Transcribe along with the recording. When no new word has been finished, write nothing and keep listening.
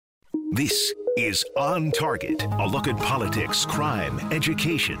This is On Target, a look at politics, crime,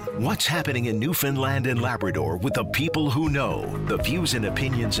 education, what's happening in Newfoundland and Labrador with the people who know. The views and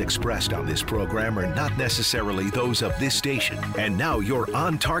opinions expressed on this program are not necessarily those of this station. And now your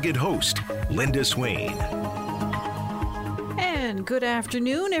On Target host, Linda Swain. And good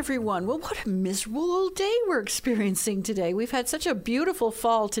afternoon, everyone. Well, what a miserable old day we're experiencing today. We've had such a beautiful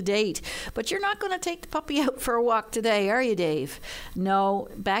fall to date, but you're not going to take the puppy out for a walk today, are you, Dave? No,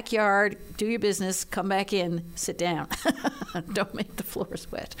 backyard, do your business, come back in, sit down. Don't make the floors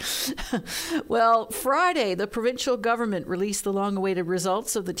wet. Well, Friday, the provincial government released the long-awaited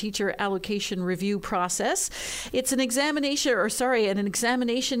results of the teacher allocation review process. It's an examination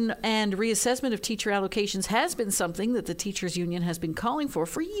and reassessment of teacher allocations has been something that the Teachers Union has been calling for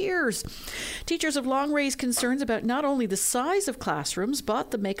years. Teachers have long raised concerns about not only the size of classrooms,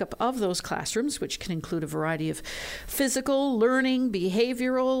 but the makeup of those classrooms, which can include a variety of physical, learning,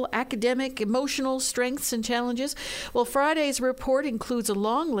 behavioral, academic, emotional strengths and challenges. Well, Friday's report includes a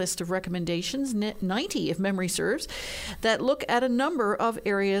long list of recommendations, 90 if memory serves, that look at a number of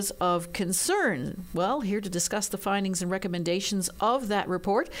areas of concern. Well, here to discuss the findings and recommendations of that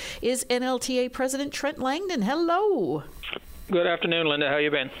report is NLTA President Trent Langdon. Hello. Good afternoon, Linda. How you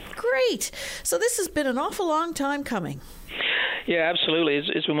been? Great. So this has been an awful long time coming. Yeah, absolutely.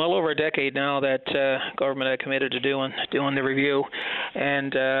 It's been well over a decade now that government had committed to doing the review,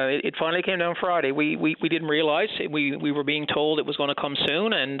 and it finally came down Friday. We didn't realize we were being told it was going to come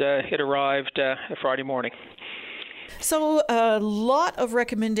soon, and it arrived Friday morning. So a lot of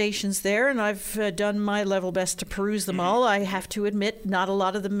recommendations there, and I've done my level best to peruse them all. I have to admit, not a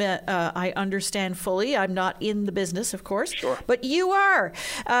lot of them I understand fully. I'm not in the business, of course. Sure. But you are.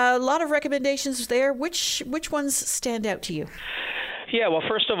 A lot of recommendations there. Which ones stand out to you? Yeah, well,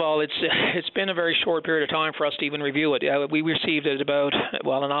 first of all, it's been a very short period of time for us to even review it. We received it about,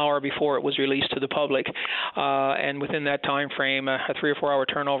 an hour before it was released to the public. And within that time frame, a 3 or 4 hour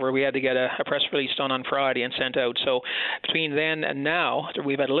turnover, we had to get a press release done on Friday and sent out. So between then and now,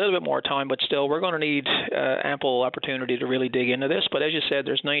 we've had a little bit more time, but still, we're going to need ample opportunity to really dig into this. But as you said,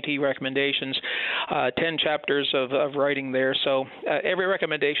 there's 90 recommendations, 10 chapters of writing there. So every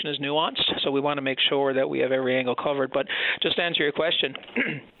recommendation is nuanced. So we want to make sure that we have every angle covered. But just to answer your question,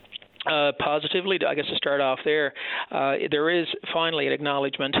 positively, I guess to start off there is finally an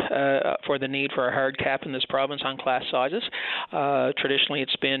acknowledgement for the need for a hard cap in this province on class sizes. Traditionally,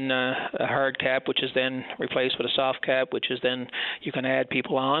 it's been a hard cap, which is then replaced with a soft cap, which is then you can add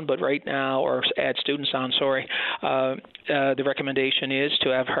people on, but right now, or add students on, the recommendation is to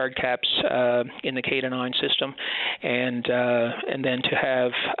have hard caps in the K-9 system, and then to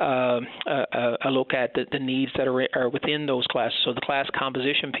have a look at the needs that are within those classes. So the class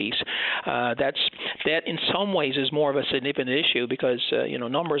composition piece. That in some ways is more of a significant issue because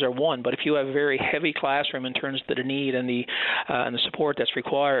numbers are one, but if you have a very heavy classroom in terms of the need and the support that's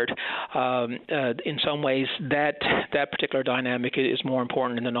required, in some ways that particular dynamic is more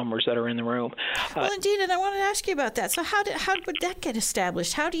important than the numbers that are in the room. Well, indeed, and I want to ask you about that. So how would that get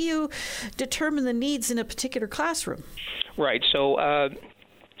established? How do you determine the needs in a particular classroom? Right. So.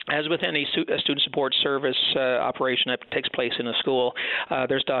 As with any student support service operation that takes place in a school,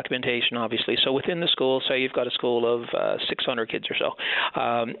 there's documentation, obviously. So within the school, say you've got a school of 600 kids or so,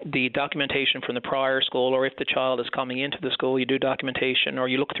 the documentation from the prior school, or if the child is coming into the school, you do documentation, or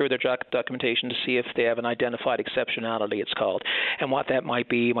you look through their documentation to see if they have an identified exceptionality, it's called. And what that might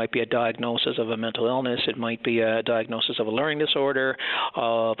be a diagnosis of a mental illness, it might be a diagnosis of a learning disorder,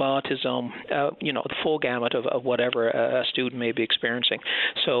 of autism, the full gamut of whatever a student may be experiencing.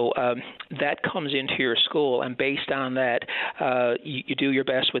 So that comes into your school, and based on that, you do your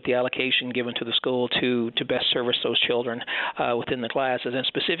best with the allocation given to the school to best service those children within the classes. And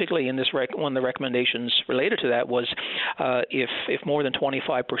specifically in this one of the recommendations related to that was if more than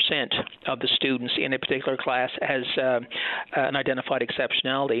 25% of the students in a particular class has an identified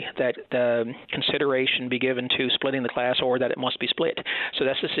exceptionality, that consideration be given to splitting the class, or that it must be split. So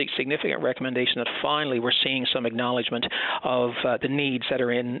that's a significant recommendation that finally we're seeing some acknowledgement of the needs that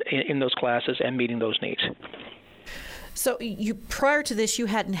are in those classes and meeting those needs. So prior to this, you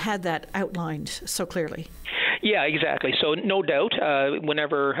hadn't had that outlined so clearly. Yeah, exactly. So no doubt,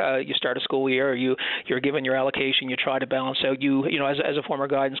 whenever you start a school year, you're given your allocation, you try to balance out. As a former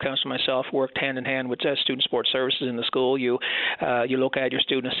guidance counselor myself, worked hand in hand with student support services in the school. You look at your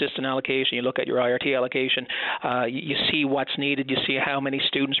student assistant allocation, you look at your IRT allocation, you see what's needed, you see how many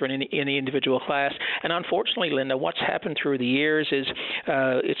students are in any individual class. And unfortunately, Linda, what's happened through the years is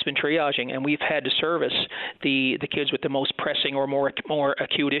it's been triaging, and we've had to service the kids with the most pressing or more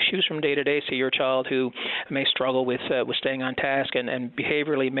acute issues from day to day. So your child who may struggle with staying on task and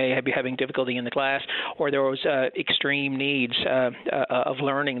behaviorally may be having difficulty in the class, or there was extreme needs of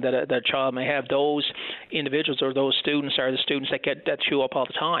learning that a child may have. Those individuals or those students are the students that chew up all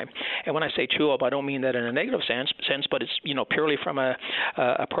the time. And when I say chew up, I don't mean that in a negative sense, but it's purely from a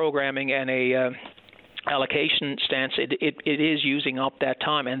programming and a allocation stance. It is using up that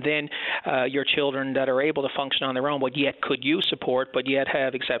time, and then your children that are able to function on their own, but yet could use support, but yet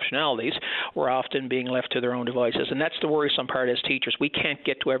have exceptionalities, were often being left to their own devices, and that's the worrisome part as teachers. We can't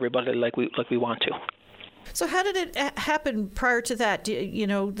get to everybody like we want to. So how did it happen prior to that?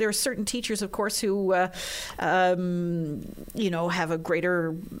 There are certain teachers, of course, who, have a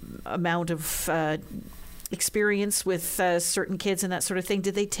greater amount of experience with certain kids and that sort of thing.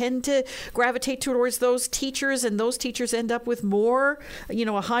 Did they tend to gravitate towards those teachers, and those teachers end up with more,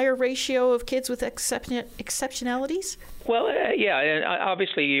 a higher ratio of kids with exceptionalities? Well, and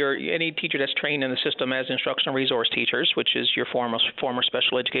obviously, any teacher that's trained in the system as instructional resource teachers, which is your former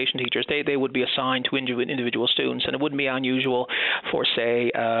special education teachers, they would be assigned to individual students, and it wouldn't be unusual for,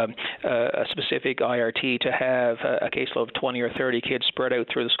 say, a specific IRT to have a caseload of 20 or 30 kids spread out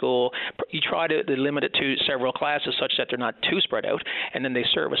through the school. You try to limit it to several classes such that they're not too spread out, and then they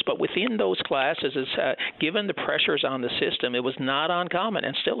service. But within those classes, given the pressures on the system, it was not uncommon,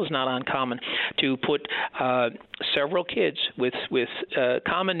 and still is not uncommon, to put several kids with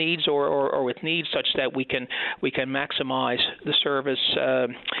common needs or with needs such that we can maximize the service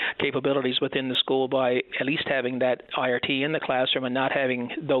capabilities within the school by at least having that IRT in the classroom and not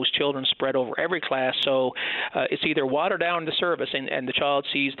having those children spread over every class. So it's either water down the service and the child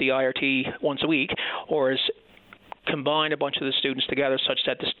sees the IRT once a week, or is combine a bunch of the students together such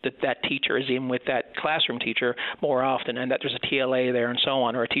that that teacher is in with that classroom teacher more often, and that there's a TLA there and so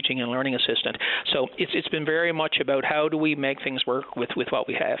on, or a teaching and learning assistant. So it's been very much about how do we make things work with what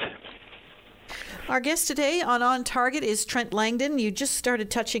we have. Our guest today on Target is Trent Langdon. You just started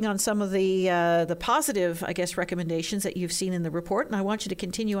touching on some of the positive, recommendations that you've seen in the report, and I want you to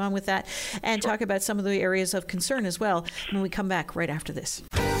continue on with that and talk about some of the areas of concern as well when we come back right after this.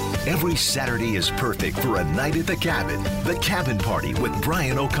 Every Saturday is perfect for a night at the cabin. The Cabin Party with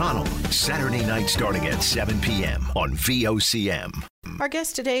Brian O'Connell. Saturday night starting at 7 p.m. on VOCM. Our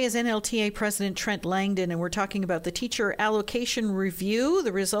guest today is NLTA President Trent Langdon, and we're talking about the teacher allocation review,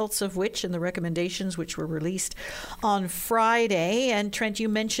 the results of which and the recommendations which were released on Friday. And Trent, you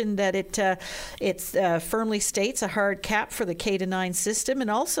mentioned that it firmly states a hard cap for the K-9 system,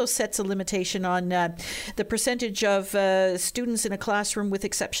 and also sets a limitation on the percentage of students in a classroom with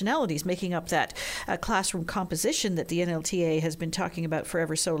exceptionalities, making up that classroom composition that the NLTA has been talking about for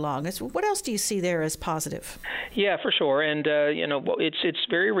ever so long. What else do you see there as positive? Yeah, for sure. And it's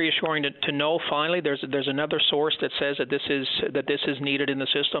very reassuring to know finally there's another source that says that this is needed in the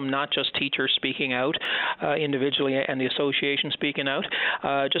system, not just teachers speaking out individually and the association speaking out.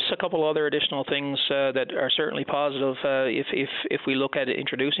 Just a couple other additional things that are certainly positive if we look at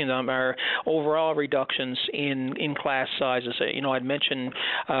introducing them are overall reductions in class sizes. I'd mentioned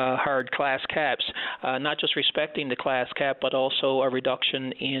hard class caps, not just respecting the class cap, but also a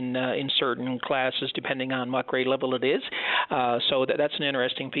reduction in certain classes depending on what grade level it is. So that's an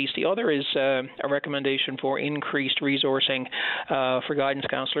interesting piece. The other is a recommendation for increased resourcing for guidance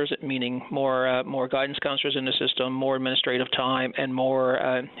counselors, meaning more guidance counselors in the system, more administrative time, and more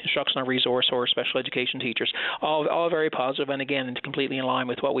instructional resource or special education teachers. All very positive, and again, completely in line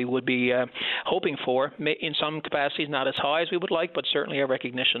with what we would be hoping for. In some capacities, not as high as we would like, but certainly a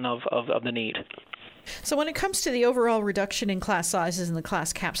recognition of the need. So when it comes to the overall reduction in class sizes and the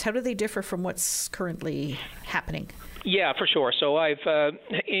class caps, how do they differ from what's currently happening? Yeah, for sure. So I've,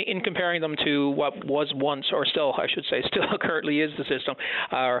 in comparing them to what was once, or still, I should say, still currently is the system,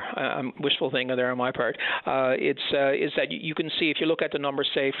 or wishful thinking there on my part, is that you can see if you look at the numbers,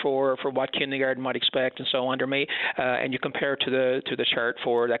 say for what kindergarten might expect and so on, and you compare to the chart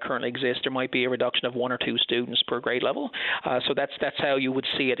for that currently exists, there might be a reduction of 1 or 2 students per grade level. So that's how you would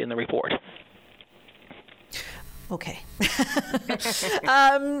see it in the report. Okay.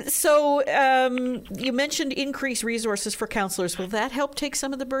 So you mentioned increased resources for counselors. Will that help take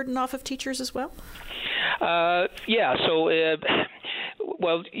some of the burden off of teachers as well? Yeah. So.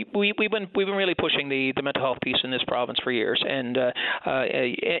 Well, we've been really pushing the mental health piece in this province for years, and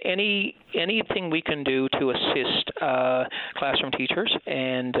anything we can do to assist classroom teachers,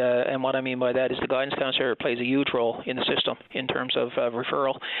 and what I mean by that is the guidance counselor plays a huge role in the system in terms of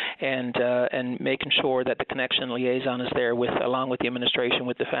referral and making sure that the connection liaison is there along with the administration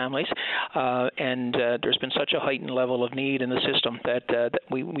with the families, and there's been such a heightened level of need in the system that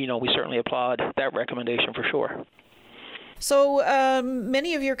we certainly applaud that recommendation for sure. So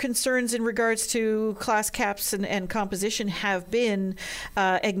many of your concerns in regards to class caps and composition have been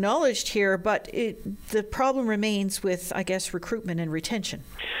acknowledged here, but the problem remains with, I guess, recruitment and retention.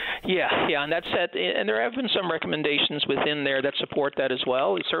 Yeah, and that's it. And there have been some recommendations within there that support that as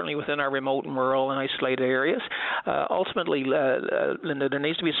well, certainly within our remote and rural and isolated areas. Ultimately, Linda, there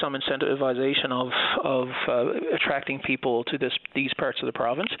needs to be some incentivization of attracting people to these parts of the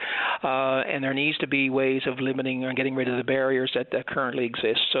province, and there needs to be ways of limiting or getting rid of the barriers that currently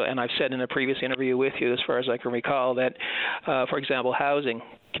exist. So, and I've said in a previous interview with you, as far as I can recall, that, for example, housing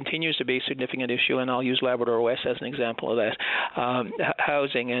continues to be a significant issue, and I'll use Labrador West as an example of that.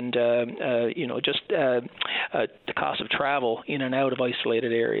 Housing and just the cost of travel in and out of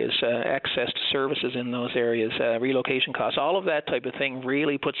isolated areas, access to services in those areas, relocation costs, all of that type of thing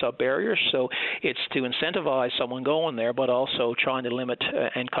really puts up barriers. So it's to incentivize someone going there, but also trying to limit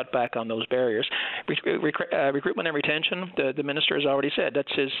and cut back on those barriers. Recruitment and retention, the minister has already said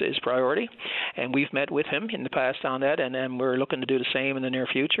that's his priority, and we've met with him in the past on that, and we're looking to do the same in the near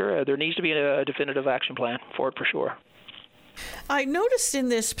future. There needs to be a definitive action plan for it, for sure. I noticed in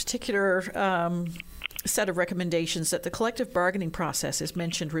this particular set of recommendations that the collective bargaining process is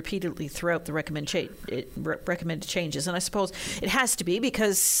mentioned repeatedly throughout the recommended changes, and I suppose it has to be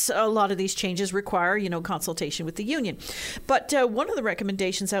because a lot of these changes require, consultation with the union. But one of the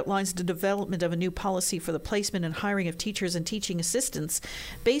recommendations outlines the development of a new policy for the placement and hiring of teachers and teaching assistants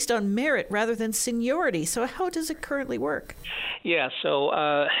based on merit rather than seniority. So how does it currently work? Yeah, so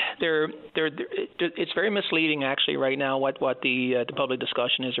it's very misleading actually right now what the public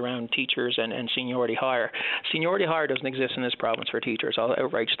discussion is around teachers and seniority hire. Seniority hire doesn't exist in this province for teachers. I'll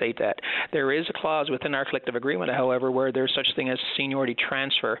outright state that. There is a clause within our collective agreement, however, where there's such thing as seniority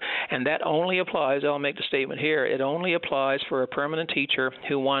transfer, and that only applies, I'll make the statement here, it only applies for a permanent teacher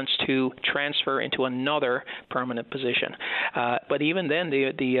who wants to transfer into another permanent position. But even then,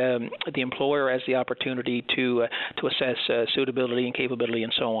 the employer has the opportunity to assess suitability and capability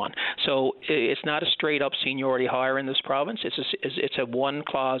and so on. So it's not a straight-up seniority hire in this province. It's a one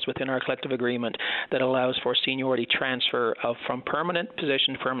clause within our collective agreement that allows for seniority transfer from permanent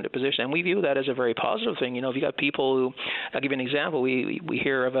position to permanent position. And we view that as a very positive thing. If you got people who, I'll give you an example, we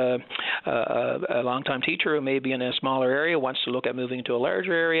hear of a long-time teacher who may be in a smaller area, wants to look at moving to a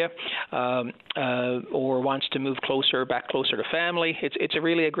larger area, or wants to move back closer to family. It's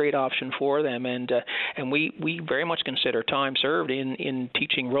really a great option for them. And we very much consider time served in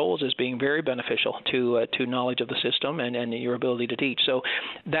teaching roles as being very beneficial to knowledge of the system and your ability to teach. So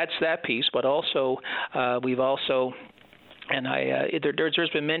that's that piece, but also we've also, and there's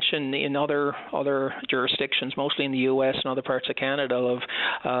been mention in other jurisdictions, mostly in the U.S. and other parts of Canada,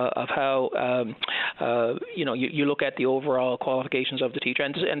 of how you look at the overall qualifications of the teacher,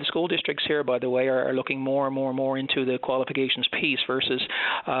 and the school districts here, by the way, are looking more and more into the qualifications piece versus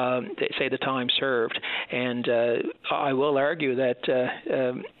say the time served. And I will argue that.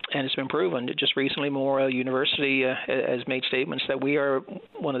 And it's been proven. Just recently, Memorial University has made statements that we are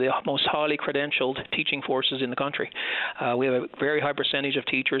one of the most highly credentialed teaching forces in the country. We have a very high percentage of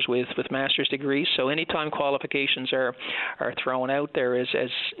teachers with master's degrees. So anytime qualifications are thrown out there as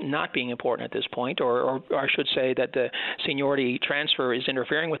not being important at this point, or I should say that the seniority transfer is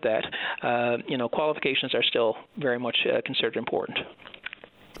interfering with that, qualifications are still very much considered important.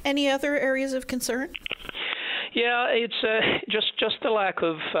 Any other areas of concern? Yeah, it's just the lack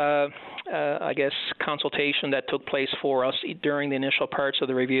of, I guess, consultation that took place for us during the initial parts of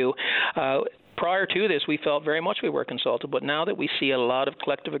the review. Prior to this, we felt very much we were consulted, but now that we see a lot of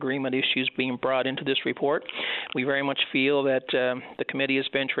collective agreement issues being brought into this report, we very much feel that the committee is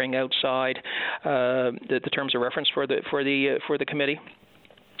venturing outside the terms of reference for the committee.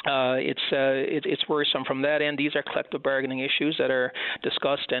 It's worrisome from that end. These are collective bargaining issues that are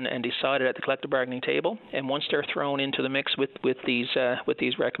discussed and decided at the collective bargaining table. And once they're thrown into the mix with these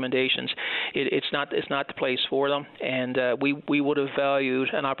recommendations, it's not the place for them. And we would have valued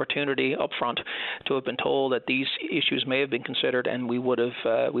an opportunity up front to have been told that these issues may have been considered, and we would have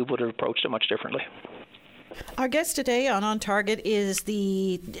approached it much differently. Our guest today on Target is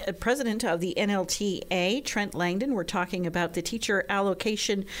the president of the NLTA, Trent Langdon. We're talking about the Teacher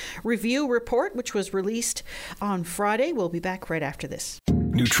Allocation Review Report, which was released on Friday. We'll be back right after this.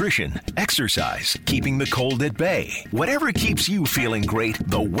 Nutrition, exercise, keeping the cold at bay. Whatever keeps you feeling great,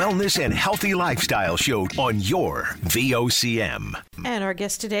 the Wellness and Healthy Lifestyle Show on your VOCM. And our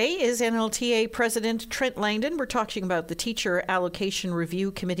guest today is NLTA President Trent Langdon. We're talking about the Teacher Allocation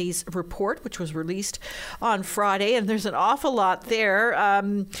Review Committee's report, which was released on Friday, and there's an awful lot there.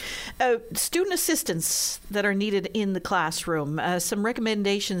 student assistants that are needed in the classroom, some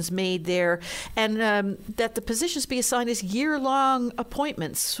recommendations made there, and that the positions be assigned as year-long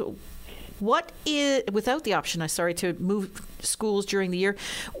appointments. What is, without the option, to move schools during the year,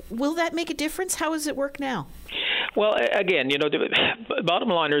 will that make a difference? How does it work now? Well, again, the bottom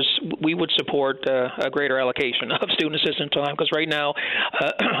line is we would support a greater allocation of student assistant time, because right now,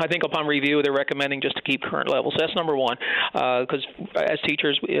 I think upon review, they're recommending just to keep current levels. That's number one, because as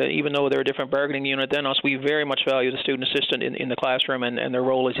teachers, even though they're a different bargaining unit than us, we very much value the student assistant in the classroom, and their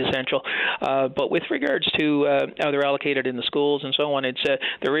role is essential. But with regards to how they're allocated in the schools and so on,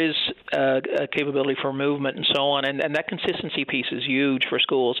 there is a capability for movement and so on, and that consistency piece is huge for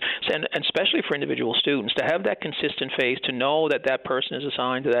schools, and especially for individual students, to have that consistent phase, to know that that person is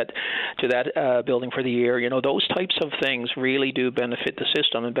assigned to that building for the year. Those types of things really do benefit the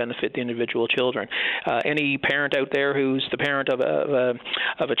system and benefit the individual children. Any parent out there who's the parent of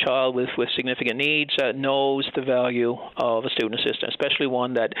a child with significant needs knows the value of a student assistant, especially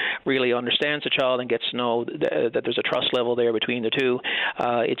one that really understands the child and gets to know that there's a trust level there between the two.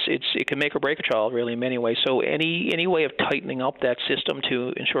 It can make or break a child, really, in many ways. So any way of tightening up that system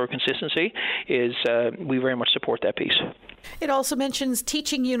to ensure consistency is we very much support that piece. It also mentions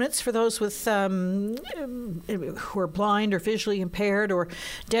teaching units for those with who are blind or visually impaired or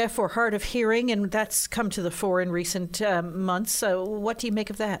deaf or hard of hearing, and that's come to the fore in recent months. So what do you make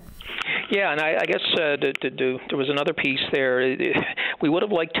of that? Yeah, and I guess there was another piece there. We would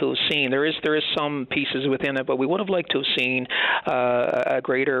have liked to have seen, there is some pieces within it, but we would have liked to have seen a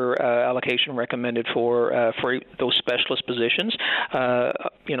greater allocation recommended for those specialist positions.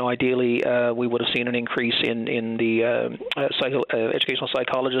 Ideally, we would have seen an increase in the educational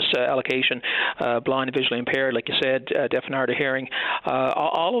psychologist allocation, blind and visually impaired, like you said, deaf and hard of hearing.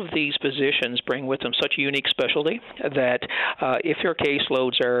 All of these positions bring with them such a unique specialty that if your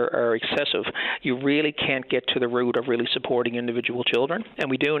caseloads are excessive, you really can't get to the root of really supporting individual children. And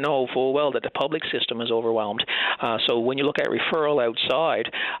we do know full well that the public system is overwhelmed. So when you look at referral outside,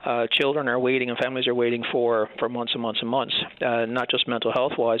 children are waiting and families are waiting for months and months and months, not just mental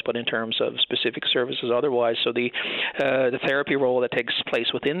health-wise, but in terms of specific services otherwise. So the therapy role that takes place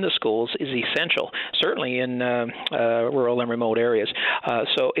within the schools is essential, certainly in rural and remote areas.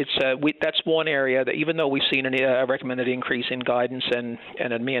 So that's one area that, even though we've seen a recommended increase in guidance and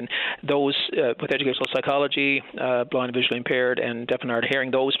admin, those with educational psychology, blind and visually impaired, and deaf and hard of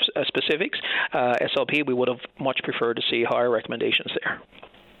hearing, those specifics, SLP, we would have much preferred to see higher recommendations there.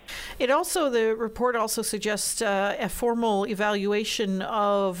 The report also suggests a formal evaluation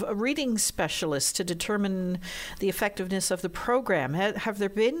of a reading specialist to determine the effectiveness of the program. Have there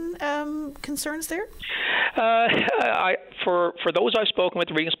been concerns there? For those I've spoken with,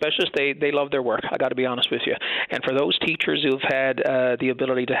 the reading specialists, they love their work. I got to be honest with you. And for those teachers who've had the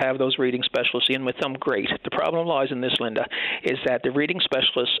ability to have those reading specialists in with them, great. The problem lies in this, Linda, is that the reading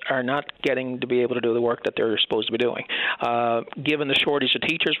specialists are not getting to be able to do the work that they're supposed to be doing. Given the shortage of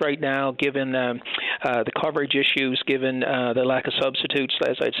teachers right now, given the coverage issues, given the lack of substitutes,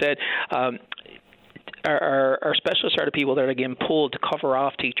 as I said, our specialists are the people that are getting pulled to cover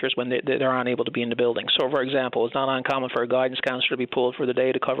off teachers when they're unable to be in the building. So, for example, it's not uncommon for a guidance counselor to be pulled for the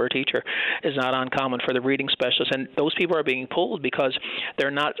day to cover a teacher. It's not uncommon for the reading specialist. And those people are being pulled because they're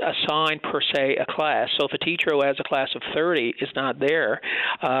not assigned, per se, a class. So if a teacher who has a class of 30 is not there,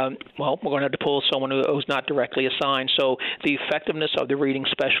 we're going to have to pull someone who's not directly assigned. So the effectiveness of the reading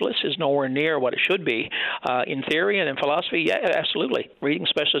specialist is nowhere near what it should be. In theory and in philosophy, yeah, absolutely. Reading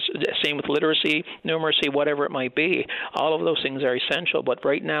specialists, same with literacy, numeracy, whatever it might be. All of those things are essential, but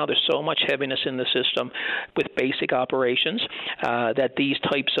right now there's so much heaviness in the system with basic operations that these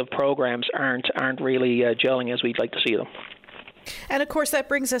types of programs aren't really gelling as we'd like to see them. And of course, that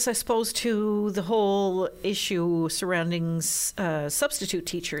brings us, I suppose, to the whole issue surrounding substitute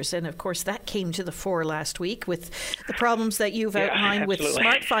teachers. And of course, that came to the fore last week with the problems that you've outlined with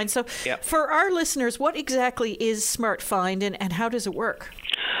SmartFind. So for our listeners, what exactly is SmartFind and how does it work?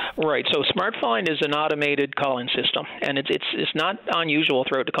 Right. So SmartFind is an automated call-in system, and it's not unusual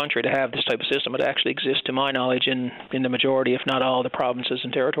throughout the country to have this type of system. It actually exists, to my knowledge, in the majority, if not all, the provinces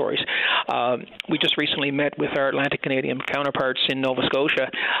and territories. We just recently met with our Atlantic Canadian counterparts in Nova Scotia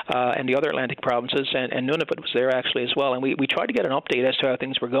and the other Atlantic provinces, and Nunavut was there actually as well. And we tried to get an update as to how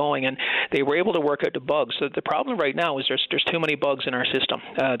things were going, and they were able to work out the bugs. So the problem right now is there's too many bugs in our system.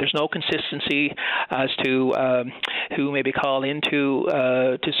 There's no consistency as to who maybe call into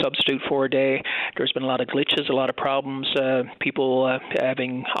to substitute for a day. There's been a lot of glitches, a lot of problems, people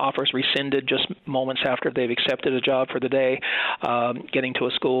having offers rescinded just moments after they've accepted a job for the day, getting to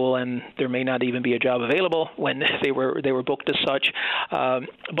a school and there may not even be a job available when they were booked as such.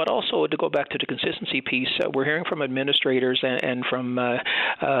 But also to go back to the consistency piece, we're hearing from administrators and from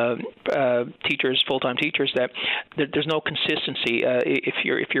teachers, full-time teachers, that there's no consistency.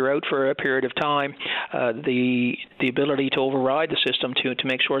 If you're out for a period of time, the ability to override the system to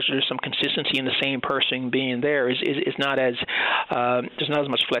make sure there's some consistency in the same person being there is not as there's not as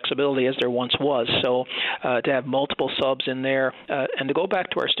much flexibility as there once was. So to have multiple subs in there, and to go back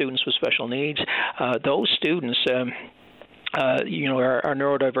to our students with special needs, those students. Our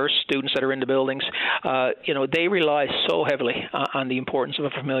neurodiverse students that are in the buildings, they rely so heavily on the importance of a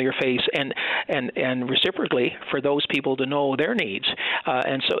familiar face, and reciprocally for those people to know their needs,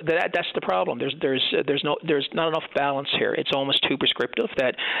 and so that's the problem. There's not enough balance here. It's almost too prescriptive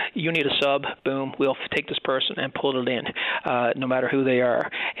that you need a sub, boom, we'll take this person and pull it in, no matter who they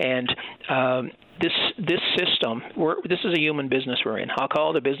are, and. This system, this is a human business we're in. I'll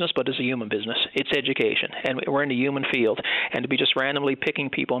call it a business, but it's a human business. It's education, and we're in the human field. And to be just randomly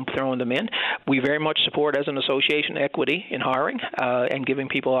picking people and throwing them in, we very much support as an association equity in hiring and giving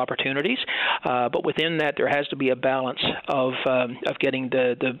people opportunities. But within that, there has to be a balance of getting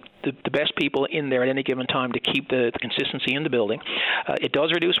the best people in there at any given time to keep the consistency in the building. It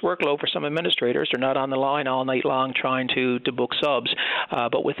does reduce workload for some administrators. They're not on the line all night long trying to book subs.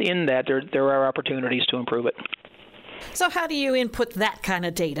 But within that, there are opportunities to improve it. So how do you input that kind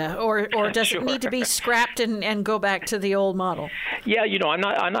of data, or does it need to be scrapped and go back to the old model? Yeah, I'm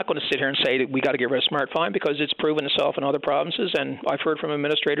not going to sit here and say that we got to get rid of SmartFind, because it's proven itself in other provinces, and I've heard from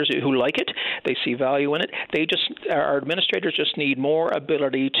administrators who like it. They see value in it. Our administrators just need more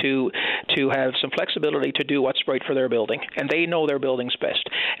ability to have some flexibility to do what's right for their building, and they know their buildings best.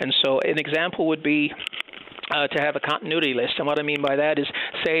 And so an example would be to have a continuity list. And what I mean by that is,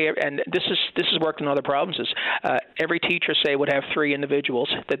 say, and this has worked in other provinces, every teacher, say, would have 3 individuals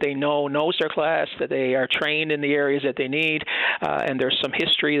that they knows their class, that they are trained in the areas that they need, and there's some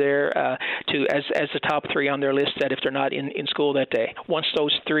history there as the top 3 on their list, that if they're not in school that day. Once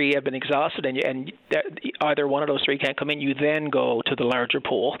those 3 have been exhausted and either one of those 3 can't come in, you then go to the larger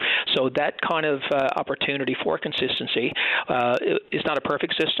pool. So that kind of opportunity for consistency is not a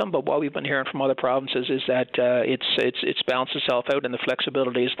perfect system, but what we've been hearing from other provinces is that it's balanced itself out, and the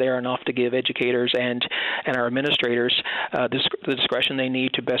flexibility is there enough to give educators and our administrators the discretion they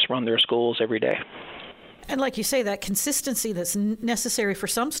need to best run their schools every day. And like you say, that consistency that's necessary for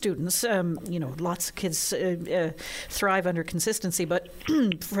some students, lots of kids thrive under consistency, but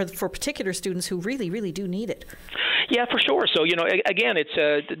for particular students who really, really do need it. Yeah, for sure. So, again, it's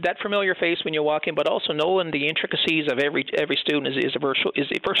that familiar face when you walk in, but also knowing the intricacies of every student is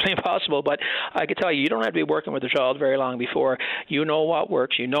virtually impossible. But I can tell you don't have to be working with a child very long before you know what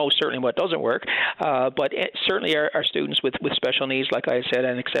works. You know certainly what doesn't work. But certainly our students with special needs, like I said,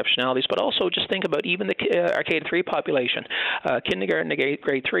 and exceptionalities, but also just think about even our K-3 population. Kindergarten to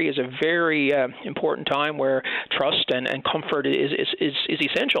grade 3 is a very important time where trust and comfort is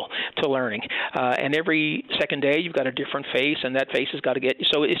essential to learning. And every second day you've got a different face, and that face has got to get.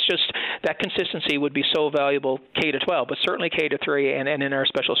 So it's just that consistency would be so valuable K to 12, but certainly K to 3 and in our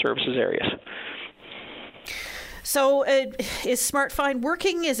special services areas. So is SmartFind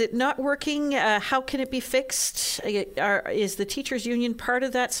working? Is it not working? How can it be fixed? Is the teachers union part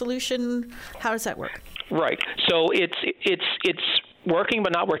of that solution? How does that work? Right. So it's working,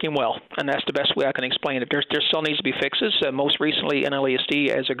 but not working well, and that's the best way I can explain it. There still needs to be fixes. Most recently,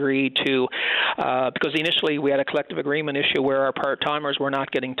 NLESD has agreed to, because initially we had a collective agreement issue where our part-timers were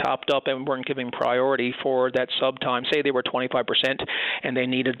not getting topped up and weren't giving priority for that sub-time. Say they were 25% and they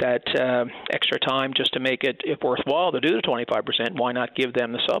needed that extra time just to make it worthwhile to do the 25%. Why not give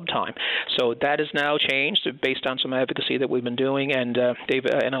them the sub-time? So that has now changed based on some advocacy that we've been doing, and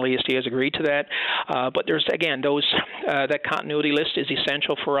NLESD has agreed to that. But there's, again, that continuity list is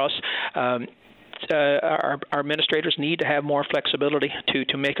essential for us. Our administrators need to have more flexibility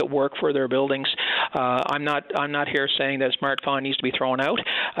to make it work for their buildings. I'm not here saying that SmartFind needs to be thrown out.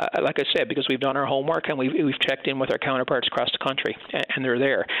 Like I said, because we've done our homework and we've checked in with our counterparts across the country, and they're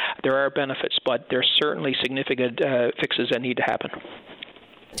there. There are benefits, but there's certainly significant fixes that need to happen.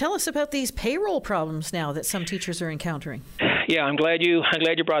 Tell us about these payroll problems now that some teachers are encountering. Yeah, I'm glad you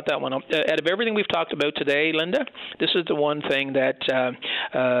brought that one up. Out of everything we've talked about today, Linda, this is the one thing that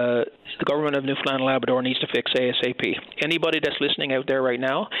the government of Newfoundland and Labrador needs to fix ASAP. Anybody that's listening out there right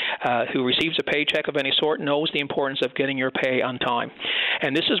now who receives a paycheck of any sort knows the importance of getting your pay on time.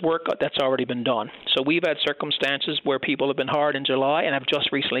 And this is work that's already been done. So we've had circumstances where people have been hired in July and have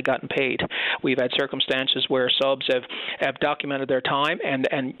just recently gotten paid. We've had circumstances where subs have documented their time and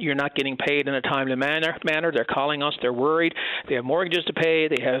you're not getting paid in a timely manner. They're calling us. They're worried. They have mortgages to pay.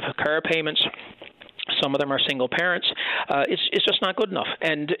 They have car payments. Some of them are single parents. It's just not good enough.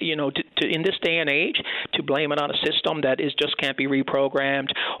 And, in this day and age, to blame it on a system that just can't be reprogrammed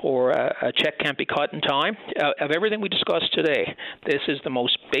or a check can't be cut in time, of everything we discussed today, this is the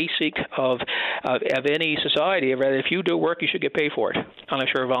most basic of any society. If you do work, you should get paid for it, unless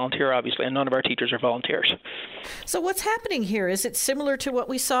you're a volunteer, obviously, and none of our teachers are volunteers. So what's happening here? Is it similar to what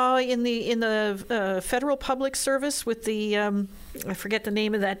we saw in the federal public service with the I forget the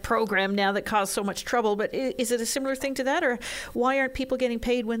name of that program now that caused so much trouble, but is it a similar thing to that, or why aren't people getting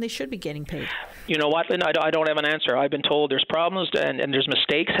paid when they should be getting paid? You know what, Lynn? I don't have an answer. I've been told there's problems and there's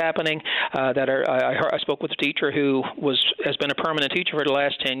mistakes happening that are. I spoke with a teacher who has been a permanent teacher for the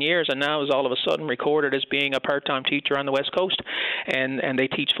last 10 years and now is all of a sudden recorded as being a part-time teacher on the West Coast, and they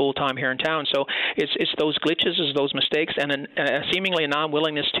teach full-time here in town. So it's those glitches, it's those mistakes, and seemingly a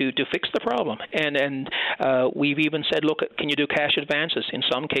non-willingness to fix the problem. And we've even said, look, can you do cash advances? In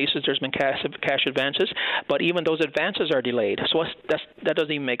some cases, there's been cash advances, but even those advances are delayed. So that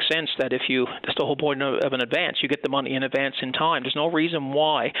doesn't even make sense. That's the whole point of an advance. You get the money in advance in time. There's no reason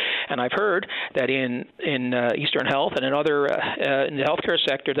why. And I've heard that in Eastern Health and in other in the healthcare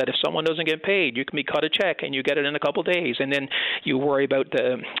sector, that if someone doesn't get paid, you can be cut a check and you get it in a couple of days, and then you worry about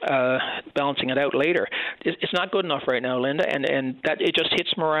the balancing it out later. It's not good enough right now, Linda, and that it just hits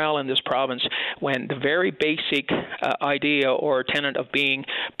morale in this province when the very basic idea or tenet of being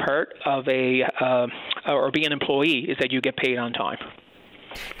part of or being an employee is that you get paid on time.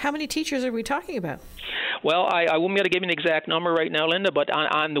 How many teachers are we talking about? Well, I wouldn't be able to give you an exact number right now, Linda, but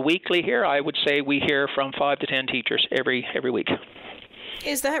on the weekly here, I would say we hear from 5 to 10 teachers every week.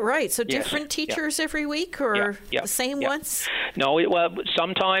 Is that right? So different teachers every week, or the same ones? No,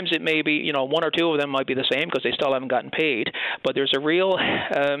 sometimes it may be, one or two of them might be the same because they still haven't gotten paid. But there's a real,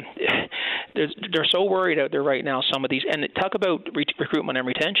 they're so worried out there right now, some of these. And talk about recruitment and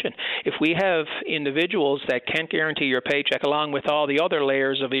retention. If we have individuals that can't guarantee your paycheck, along with all the other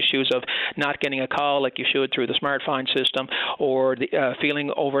layers of issues of not getting a call like you should through the SmartFind system, or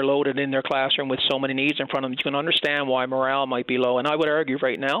feeling overloaded in their classroom with so many needs in front of them, you can understand why morale might be low. And I would argue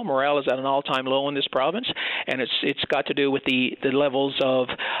right now, morale is at an all-time low in this province, and it's got to do with the levels of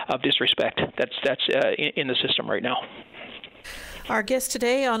disrespect that's in the system right now. Our guest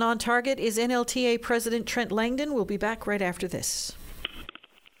today on Target is NLTA President Trent Langdon. We'll be back right after this.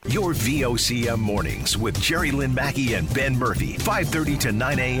 Your VOCM mornings with Jerry Lynn Mackey and Ben Murphy, 5:30 to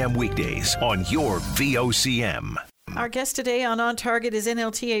 9 a.m. weekdays on your VOCM. Our guest today on Target is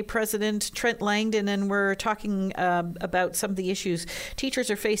NLTA President Trent Langdon, and we're talking about some of the issues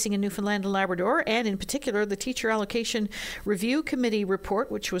teachers are facing in Newfoundland and Labrador, and in particular the Teacher Allocation Review Committee report,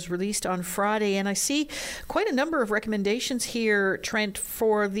 which was released on Friday. And I see quite a number of recommendations here, Trent,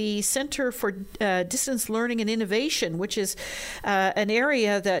 for the Centre for Distance Learning and Innovation, which is an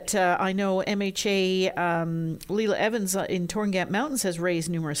area that I know MHA Leela Evans in Torngap Mountains has raised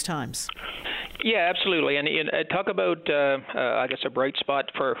numerous times. Yeah, absolutely. And talk about, I guess, a bright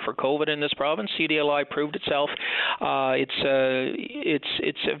spot for COVID in this province. CDLI proved itself. It's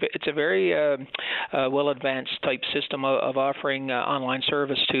a very well advanced type system of offering online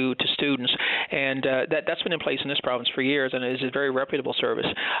service to students, and that's been in place in this province for years, and it is a very reputable service.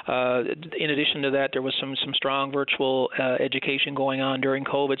 In addition to that, there was some strong virtual education going on during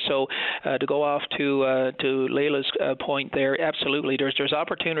COVID. So to go off to Leila's point there, absolutely, there's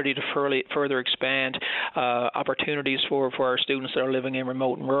opportunity to further expand opportunities for our students that are living in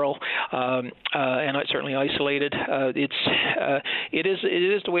remote and rural and certainly isolated. It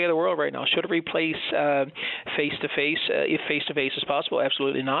is the way of the world right now. Should it replace face-to-face? If face-to-face is possible,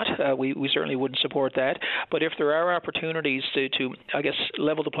 absolutely not. We certainly wouldn't support that. But if there are opportunities to I guess,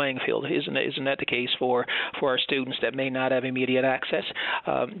 level the playing field, isn't that the case for our students that may not have immediate access?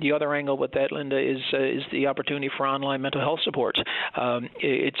 The other angle with that, Linda, is the opportunity for online mental health support.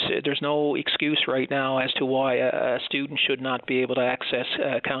 There's no excuse right now as to why a student should not be able to access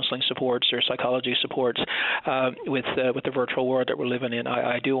counseling supports or psychology supports with the virtual world that we're living in.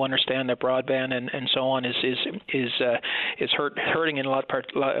 I do understand that broadband and so on is hurting in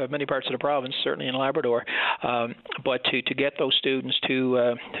many parts of the province, certainly in Labrador. But to get those students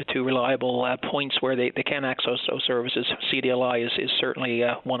to reliable points where they can access those services, CDLI is certainly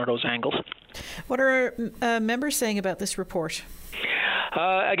one of those angles. What are members saying about this report?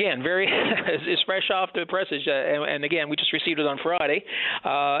 Again, very it's fresh off the presses, and again, we just received it on Friday,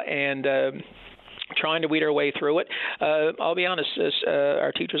 and trying to weed our way through it. I'll be honest,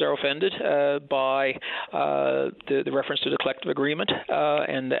 our teachers are offended by the reference to the collective agreement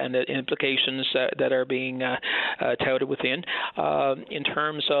and the implications that are being touted within. In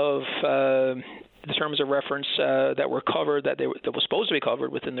terms of the terms of reference that were covered, that was supposed to be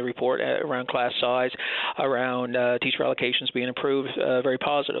covered within the report around class size, around teacher allocations being improved, very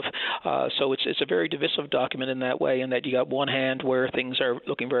positive. So it's a very divisive document in that way, in that you got one hand where things are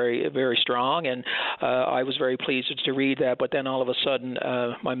looking very, very strong, and I was very pleased to read that, but then all of a sudden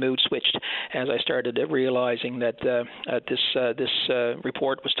my mood switched as I started realizing that this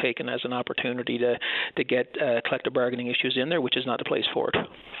report was taken as an opportunity to get collective bargaining issues in there, which is not the place for it.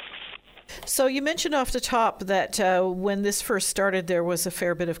 So you mentioned off the top that when this first started, there was a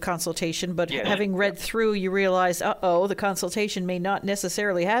fair bit of consultation, but yes. Having read through, you realize, the consultation may not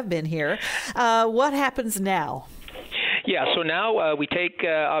necessarily have been here. What happens now? Yeah, so now we take,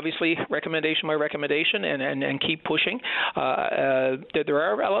 obviously, recommendation by recommendation and keep pushing. There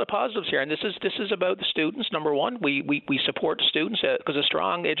are a lot of positives here, and this is about the students. Number one, we support students because a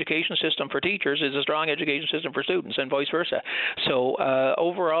strong education system for teachers is a strong education system for students, and vice versa. So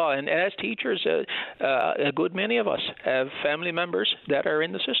overall, and as teachers, a good many of us have family members that are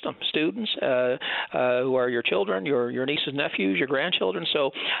in the system, students who are your children, your nieces and nephews, your grandchildren. So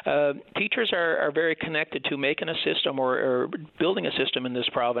teachers are very connected to making a system or building a system in this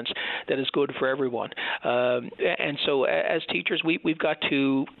province that is good for everyone. And so as teachers, we've got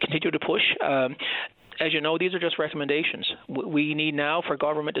to continue to push. As you know, these are just recommendations. We need now for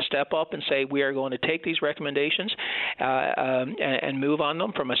government to step up and say we are going to take these recommendations and move on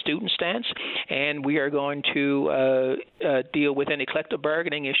them from a student stance, and we are going to deal with any collective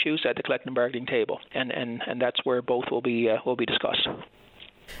bargaining issues at the collective bargaining table, and that's where both will be discussed.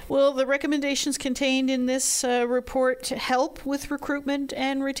 Will the recommendations contained in this report help with recruitment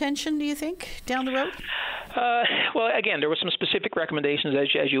and retention, do you think, down the road? Well, again, there were some specific recommendations,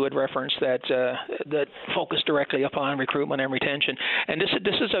 as you had referenced, that focus directly upon recruitment and retention. And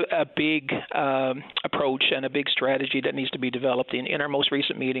this is a big approach and a big strategy that needs to be developed. In our most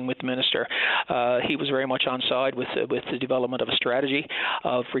recent meeting with the minister, he was very much on side with the development of a strategy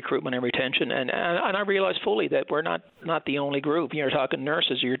of recruitment and retention. And I realize fully that we're not the only group. You're talking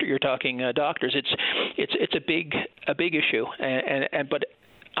nurses, you're talking doctors. It's a big issue, but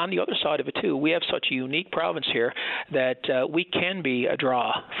on the other side of it, too, we have such a unique province here that we can be a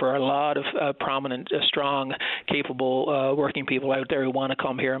draw for a lot of prominent, strong, capable working people out there who want to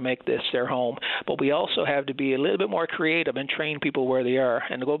come here and make this their home. But we also have to be a little bit more creative and train people where they are.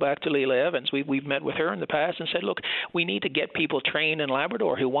 And to go back to Leila Evans, we've met with her in the past and said, look, we need to get people trained in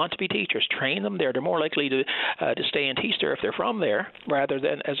Labrador who want to be teachers. Train them there. They're more likely to stay and teach there if they're from there, rather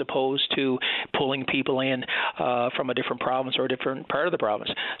than as opposed to pulling people in from a different province or a different part of the province.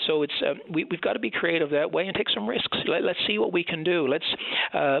 So it's we've got to be creative that way and take some risks. Let's see what we can do. Let's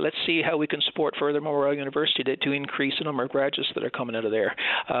see how we can support furthermore Royal University to increase the number of graduates that are coming out of there,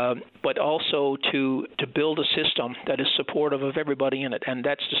 but also to build a system that is supportive of everybody in it, and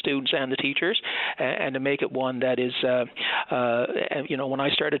that's the students and the teachers, and to make it one that is, when I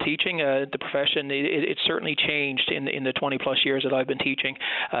started teaching the profession, it certainly changed in the 20 plus years that I've been teaching.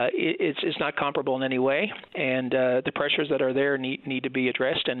 It's not comparable in any way, and the pressures that are there need to be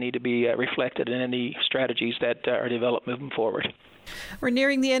addressed and need to be reflected in any strategies that are developed moving forward. We're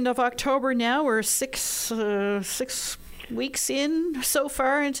nearing the end of October now. We're six weeks in so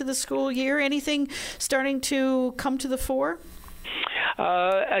far into the school year. Anything starting to come to the fore?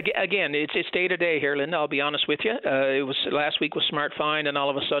 Again, it's day to day here, Linda. I'll be honest with you. It was last week was Smart Find, and all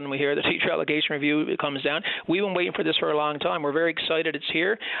of a sudden we hear the teacher allocation review comes down. We've been waiting for this for a long time. We're very excited it's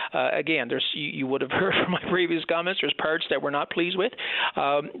here. Again, you would have heard from my previous comments. There's parts that we're not pleased with,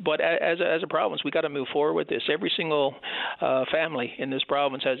 but as a province, we got to move forward with this. Every single family in this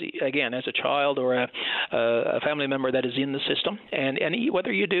province has a child or a family member that is in the system, and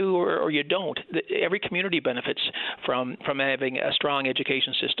whether you do or you don't, every community benefits from having a strong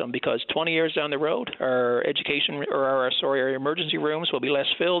education system, because 20 years down the road, our emergency rooms will be less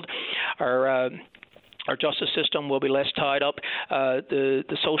filled. Our justice system will be less tied up.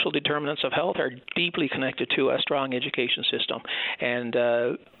 The social determinants of health are deeply connected to a strong education system,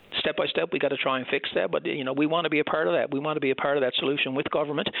 and step by step, we got to try and fix that. But we want to be a part of that. We want to be a part of that solution with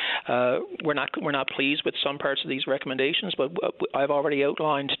government. We're not pleased with some parts of these recommendations, but I've already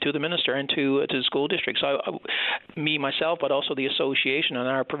outlined to the minister and to the school districts. Me myself, but also the association and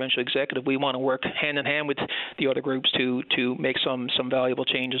our provincial executive, we want to work hand in hand with the other groups to make some valuable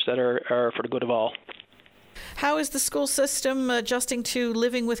changes that are for the good of all. How is the school system adjusting to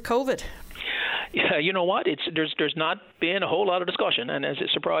living with COVID? Yeah, you know what? There's not been a whole lot of discussion, and as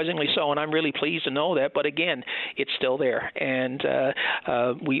it's surprisingly so, and I'm really pleased to know that. But again, it's still there, and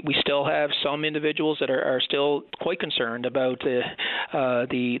we still have some individuals that are still quite concerned about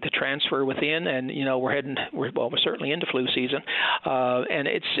the transfer within, and we're certainly into flu season, and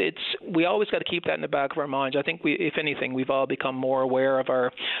we always got to keep that in the back of our minds. I think if anything, we've all become more aware of our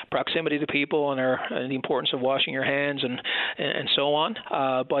proximity to people and the importance of washing your hands and so on.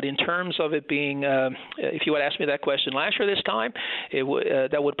 But in terms of it being if you had asked me that question last year this time,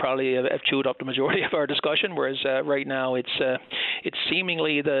 that would probably have chewed up the majority of our discussion. Whereas right now, it's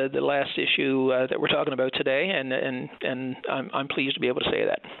seemingly the last issue that we're talking about today, and I'm pleased to be able to say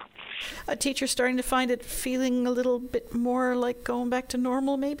that. Teachers starting to find it feeling a little bit more like going back to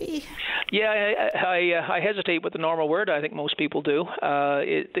normal, maybe? Yeah, I hesitate with the normal word. I think most people do.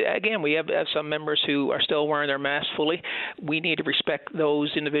 Again, we have some members who are still wearing their masks fully. We need to respect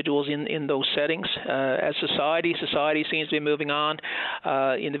those individuals in those settings. As society seems to be moving on.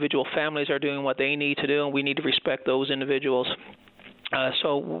 Individual families are doing what they need to do, and we need to respect those individuals.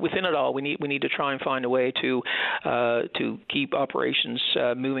 So within it all, we need to try and find a way to keep operations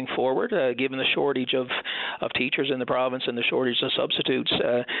moving forward, given the shortage of teachers in the province and the shortage of substitutes.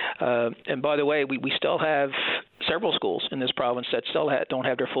 And by the way, we still have several schools in this province that still don't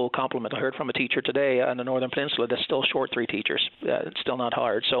have their full complement. I heard from a teacher today on the Northern Peninsula that's still short 3 teachers. It's still not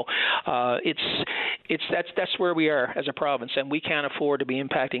hired. So that's where we are as a province, and we can't afford to be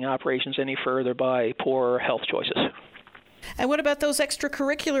impacting operations any further by poor health choices. And what about those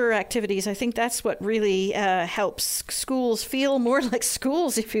extracurricular activities? I think that's what really helps schools feel more like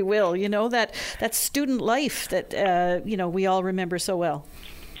schools, if you will, that student life that, we all remember so well.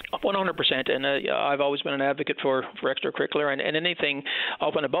 100%, and I've always been an advocate for extracurricular and anything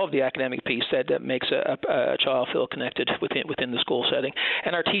up and above the academic piece that makes a child feel connected within the school setting,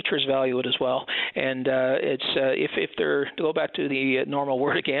 and our teachers value it as well. And if they're to go back to the normal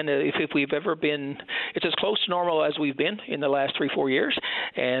word again, if we've ever been, it's as close to normal as we've been in the last 3-4 years,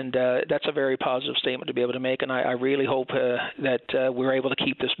 and that's a very positive statement to be able to make. And I really hope that we're able to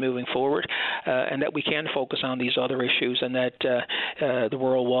keep this moving forward, and that we can focus on these other issues, and that the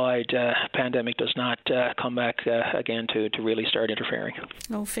worldwide pandemic does not come back again to really start interfering.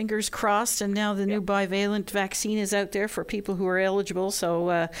 Oh, fingers crossed. And now the new bivalent vaccine is out there for people who are eligible.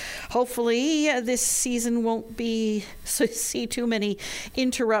 So hopefully this season won't see too many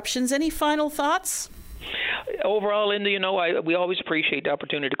interruptions. Any final thoughts? Overall, Linda, we always appreciate the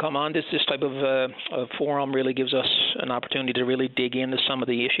opportunity to come on. This type of forum really gives us an opportunity to really dig into some of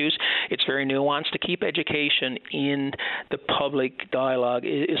the issues. It's very nuanced. To keep education in the public dialogue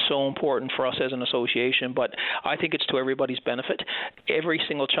is so important for us as an association, but I think it's to everybody's benefit. Every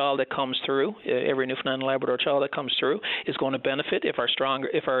single child that comes through, every Newfoundland and Labrador child that comes through is going to benefit if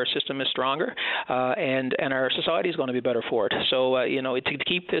our system is stronger, and our society is going to be better for it. So, to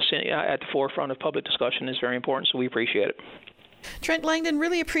keep this at the forefront of public discussion is very important, so we appreciate it. Trent Langdon,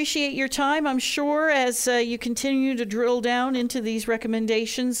 really appreciate your time. I'm sure as you continue to drill down into these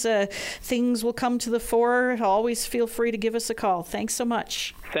recommendations, things will come to the fore. Always feel free to give us a call. Thanks so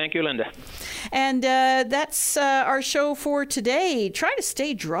much. Thank you, Linda. And that's our show for today. Try to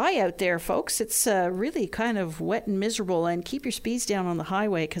stay dry out there, folks. It's really kind of wet and miserable, and keep your speeds down on the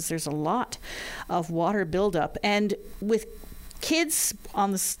highway because there's a lot of water buildup. And with kids,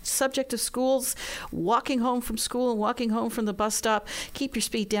 on the subject of schools, walking home from school and walking home from the bus stop, keep your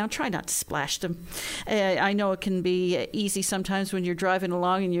speed down. Try not to splash them. I know it can be easy sometimes when you're driving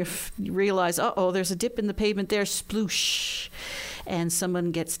along and you realize, there's a dip in the pavement there, sploosh, and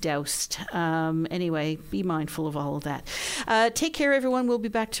someone gets doused. Anyway, be mindful of all of that. Take care, everyone. We'll be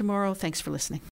back tomorrow. Thanks for listening.